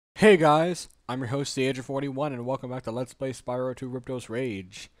Hey guys, I'm your host, the Age of 41, and welcome back to Let's Play Spyro 2 Ripto's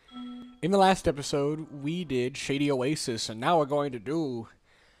Rage. In the last episode, we did Shady Oasis, and now we're going to do...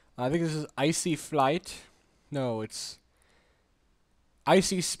 I think this is Icy Flight. No, it's...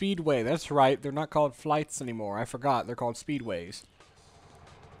 Icy Speedway, that's right, they're not called flights anymore. I forgot, they're called speedways.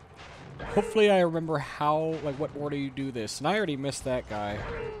 Hopefully I remember how, like, what order you do this, and I already missed that guy.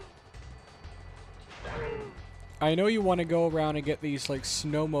 I know you want to go around and get these, like,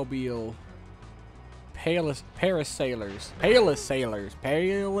 snowmobile parasailers.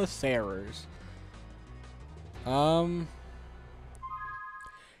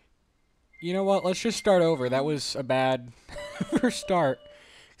 You know what? Let's just start over. That was a bad first start.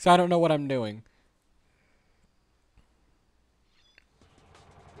 Because I don't know what I'm doing.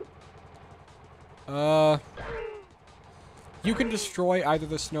 You can destroy either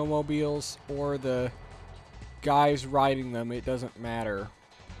the snowmobiles or the guys riding them. It doesn't matter.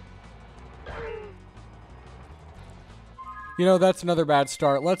 You know, that's another bad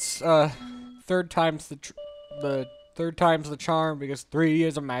start. Let's, third time's the third time's the charm, because 3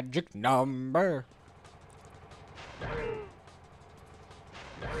 is a magic number.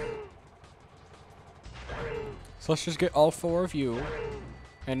 So let's just get all 4 of you.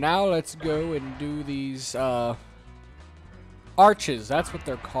 And now let's go and do these, arches. That's what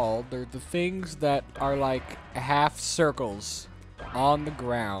they're called. They're the things that are like half circles on the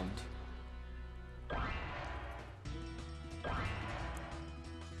ground.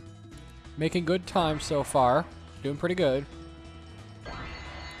 Making good time so far. Doing pretty good.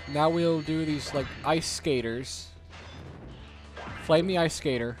 Now we'll do these, like, ice skaters. Flame the ice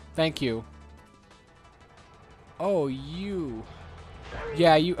skater. Thank you. Oh, you.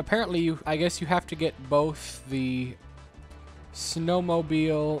 Yeah, I guess you have to get both the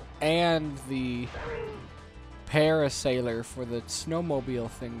snowmobile and the parasailer for the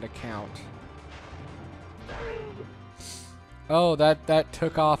snowmobile thing to count. Oh, that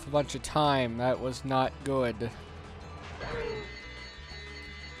took off a bunch of time. That was not good.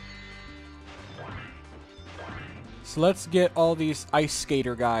 So let's get all these ice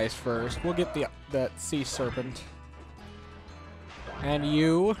skater guys first. We'll get that sea serpent. And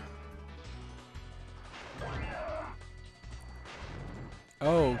you.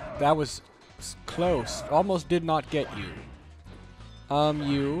 Oh, that was close. Almost did not get you.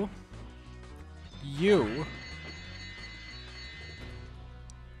 You. You.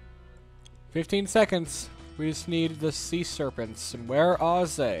 15 seconds. We just need the sea serpents. And where are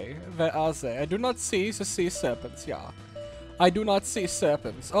they? Where are they? I do not see the sea serpents, yeah. I do not see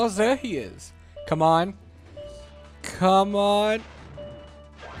serpents. Oh, there he is. Come on. Come on.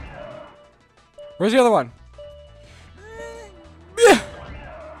 Where's the other one?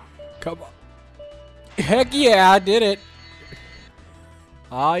 Come on. Heck yeah, I did it.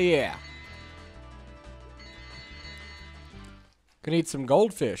 Oh yeah. Gonna eat some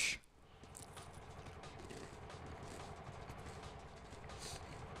goldfish.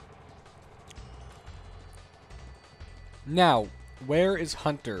 Now, where is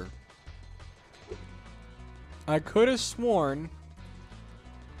Hunter? I could have sworn...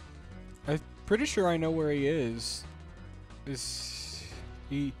 I'm pretty sure I know where he is. There's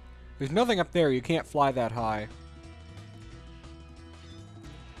nothing up there. You can't fly that high.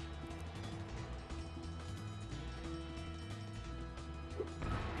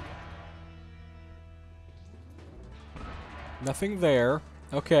 Nothing there.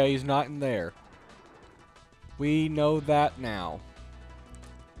 Okay, he's not in there. We know that now.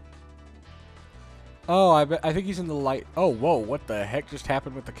 Oh, I think he's in the light. Oh, whoa, what the heck just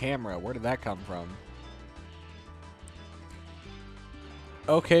happened with the camera? Where did that come from?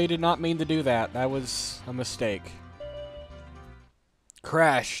 Okay, did not mean to do that. That was a mistake.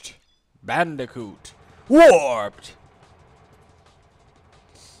 Crashed. Bandicoot. Warped!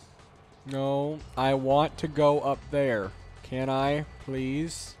 No, I want to go up there. Can I,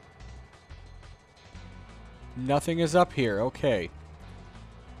 please? Nothing is up here. Okay.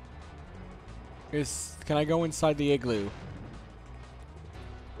 Can I go inside the igloo?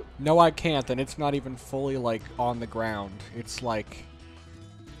 No, I can't, and it's not even fully, like, on the ground. It's like...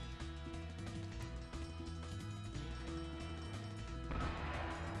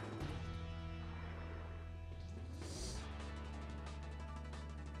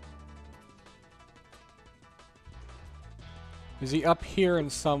 Is he up here in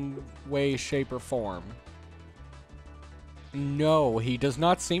some way, shape, or form? No, he does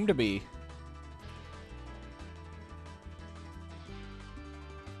not seem to be.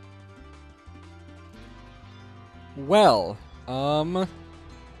 Well,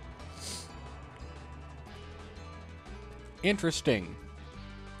 interesting.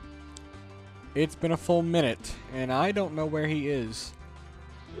 It's been a full minute, and I don't know where he is.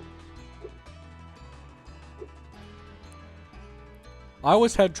 I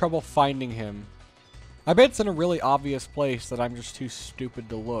always had trouble finding him. I bet it's in a really obvious place that I'm just too stupid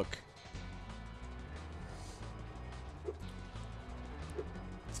to look.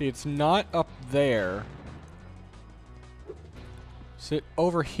 See, it's not up there. It's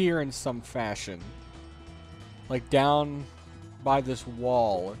over here in some fashion. Like down by this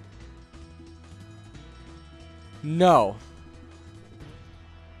wall. No.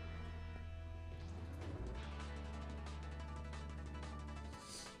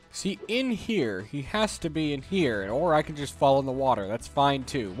 See, in here. He has to be in here. Or I can just fall in the water. That's fine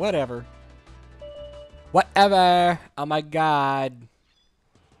too. Whatever. Whatever. Oh my god.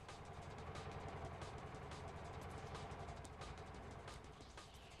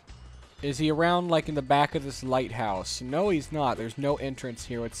 Is he around, like, in the back of this lighthouse? No, he's not. There's no entrance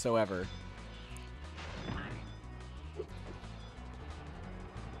here whatsoever.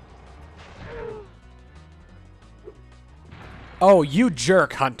 Oh, you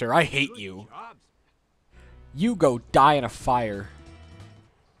jerk, Hunter. I hate you. You go die in a fire.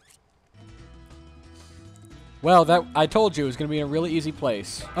 Well, I told you it was going to be in a really easy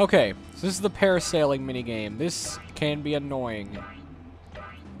place. Okay, so this is the parasailing minigame. This can be annoying.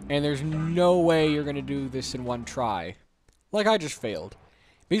 And there's no way you're going to do this in one try. Like I just failed.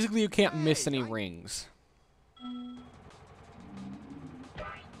 Basically, you can't miss any rings.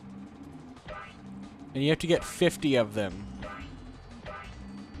 And you have to get 50 of them.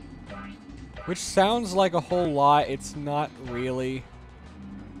 Which sounds like a whole lot. It's not really.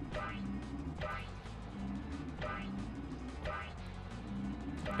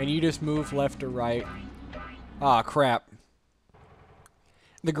 And you just move left or right. Ah, crap.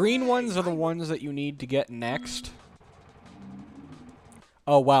 The green ones are the ones that you need to get next.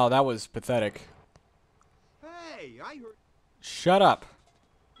 Oh, wow, that was pathetic. Hey, I heard. Shut up.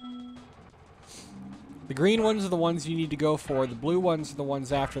 The green ones are the ones you need to go for. The blue ones are the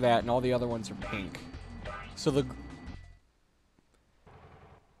ones after that, and all the other ones are pink. So the...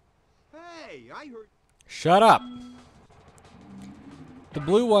 Hey, I heard. Shut up. The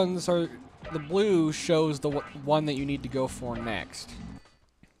blue ones are... The blue shows the one that you need to go for next.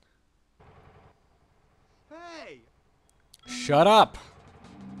 Hey. Shut up.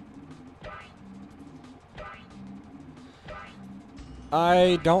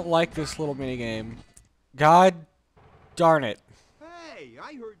 I don't like this little minigame. God darn it. Hey,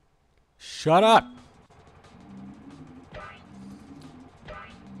 I heard. Shut up.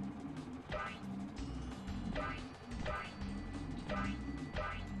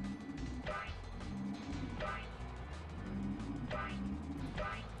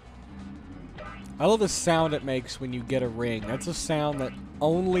 I love the sound it makes when you get a ring. That's a sound that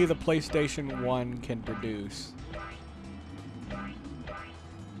only the PlayStation 1 can produce.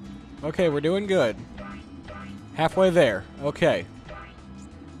 Okay, we're doing good. Halfway there. Okay.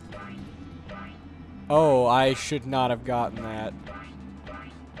 Oh, I should not have gotten that.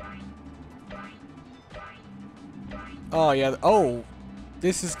 Oh, yeah. Oh,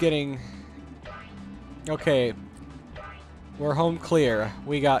 this is getting... Okay. We're home clear.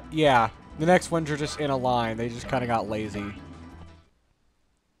 We got... Yeah. The next ones are just in a line. They just kind of got lazy.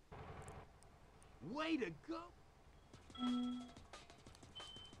 Way to go.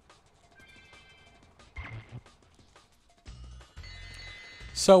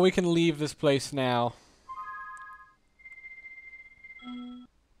 So we can leave this place now.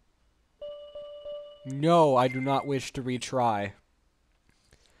 No, I do not wish to retry.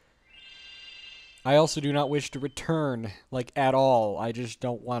 I also do not wish to return, like, at all. I just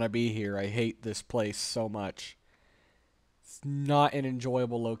don't want to be here. I hate this place so much. It's not an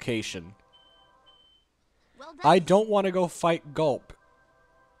enjoyable location. Well, I don't want to go fight Gulp.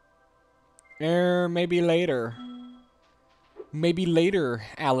 Maybe later. Maybe later,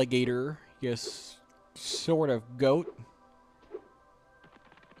 alligator. Yes, sort of goat.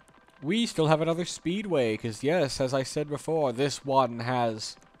 We still have another speedway, because yes, as I said before, this one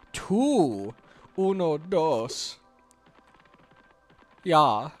has 2. Uno, dos.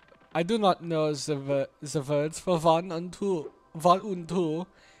 Yeah, I do not know the words for one and two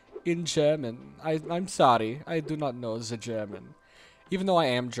in German. I'm sorry, I do not know the German. Even though I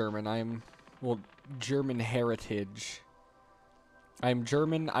am German, I'm, well, German heritage. I'm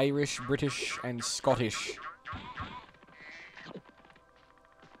German, Irish, British, and Scottish.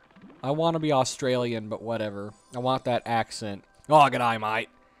 I want to be Australian, but whatever. I want that accent. Oh, g'day, mate.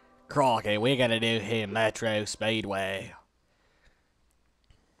 Crikey, we're gonna do here Metro Speedway.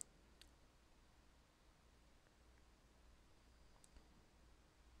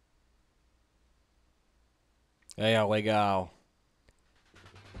 There we go.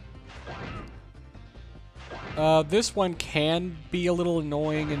 This one can be a little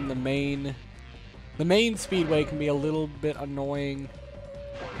annoying in the main... The main speedway can be a little bit annoying.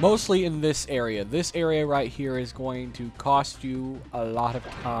 Mostly in this area. This area right here is going to cost you a lot of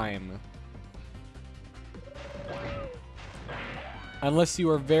time. Unless you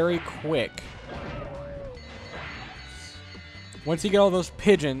are very quick. Once you get all those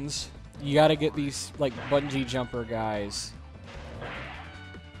pigeons, you gotta get these, like, bungee jumper guys.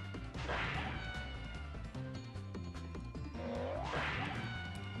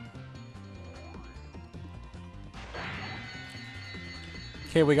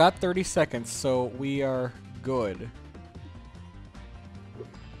 Okay, we got 30 seconds, so we are good.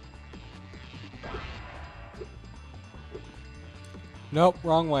 Nope,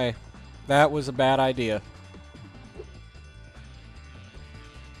 wrong way. That was a bad idea.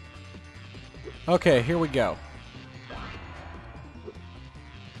 Okay, here we go.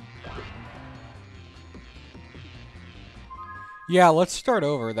 Yeah, let's start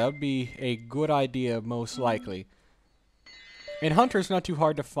over. That would be a good idea, most likely. And Hunter's not too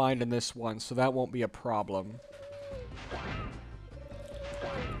hard to find in this one, so that won't be a problem.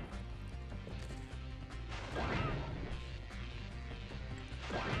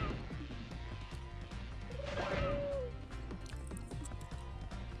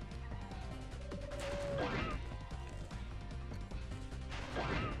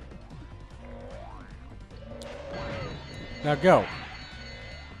 Now go.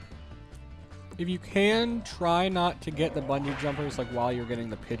 If you can, try not to get the bungee jumpers like while you're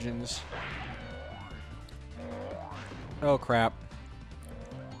getting the pigeons. Oh crap.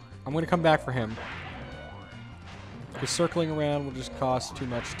 I'm gonna come back for him. Because circling around will just cost too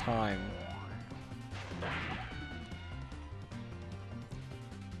much time.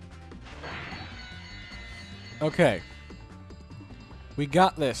 Okay. We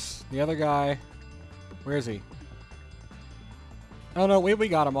got this. The other guy... Where is he? Oh no, wait, we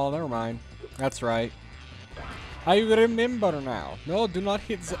got them all. Never mind. That's right. I remember now. No, do not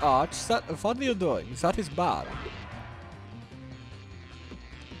hit the arch. What are you doing? That is bad.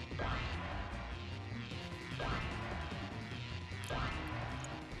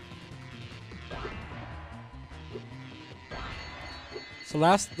 So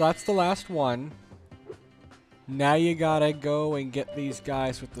that's the last one. Now you gotta go and get these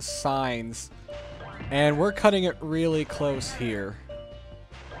guys with the signs. And we're cutting it really close here.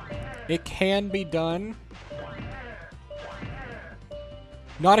 It can be done.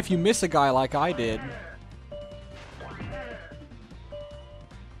 Not if you miss a guy like I did.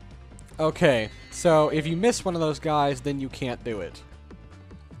 Okay, so if you miss one of those guys, then you can't do it.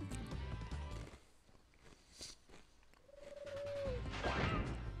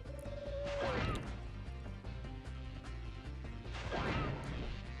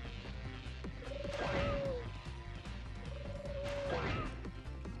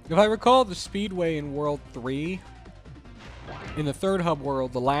 If I recall, the speedway in World 3, in the third hub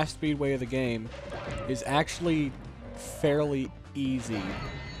world, the last speedway of the game, is actually fairly easy.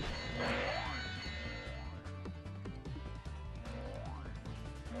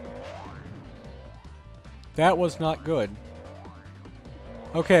 That was not good.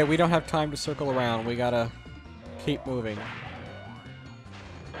 Okay, we don't have time to circle around. We gotta keep moving.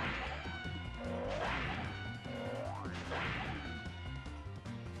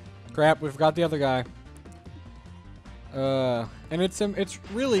 Crap, we've got the other guy. And it's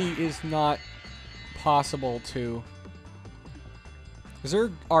really is not possible to... Is there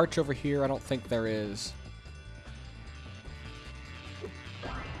an arch over here? I don't think there is.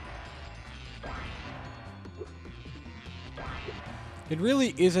 It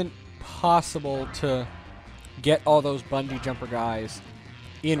really isn't possible to get all those bungee jumper guys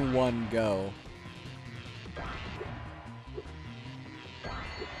in one go.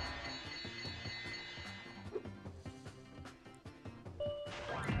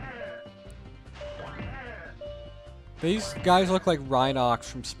 These guys look like Rhinox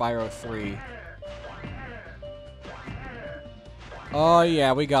from Spyro 3. Oh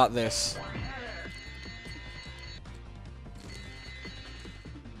yeah, we got this.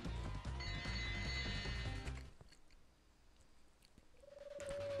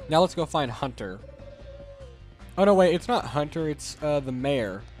 Now let's go find Hunter. Oh no, wait, it's not Hunter, it's the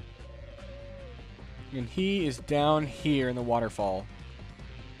mayor. And he is down here in the waterfall.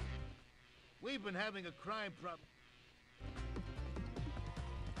 We've been having a crime problem.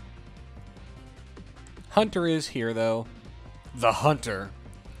 Hunter is here, though. The Hunter.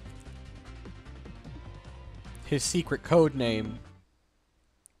 His secret code name.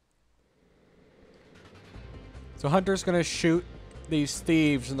 So Hunter's gonna shoot these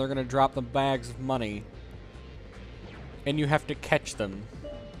thieves and they're gonna drop the bags of money. And you have to catch them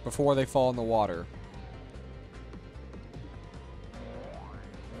before they fall in the water.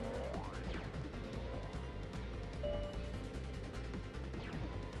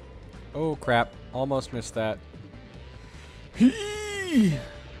 Oh crap, almost missed that. You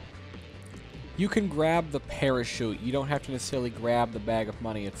can grab the parachute. You don't have to necessarily grab the bag of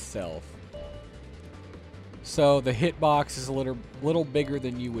money itself. So the hitbox is a little bigger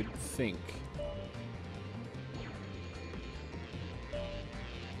than you would think.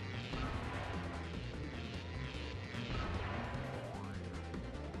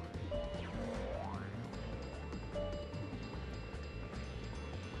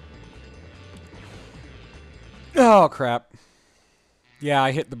 Oh crap. Yeah,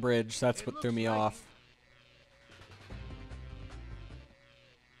 I hit the bridge. That's what threw me off.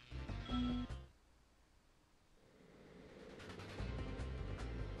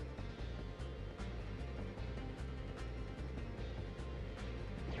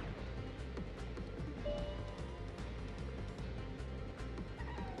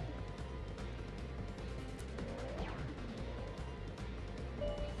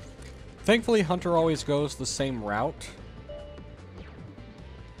 Thankfully, Hunter always goes the same route.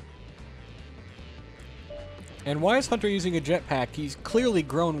 And why is Hunter using a jetpack? He's clearly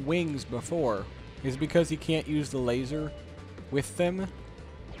grown wings before. Is it because he can't use the laser with them?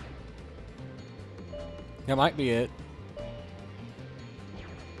 That might be it.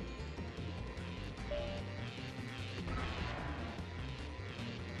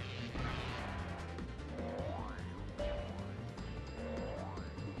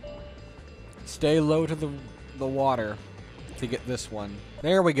 Stay low to the water to get this one.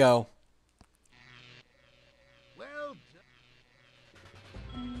 There we go. Well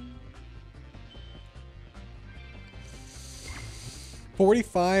done.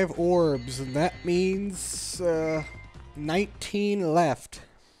 45 orbs, and that means 19 left.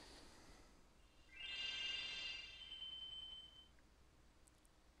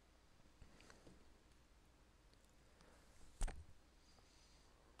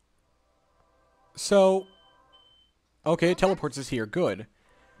 So, okay, it teleports us here. Good.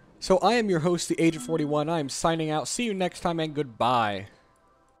 So I am your host, the Agent 41. I am signing out. See you next time, and goodbye.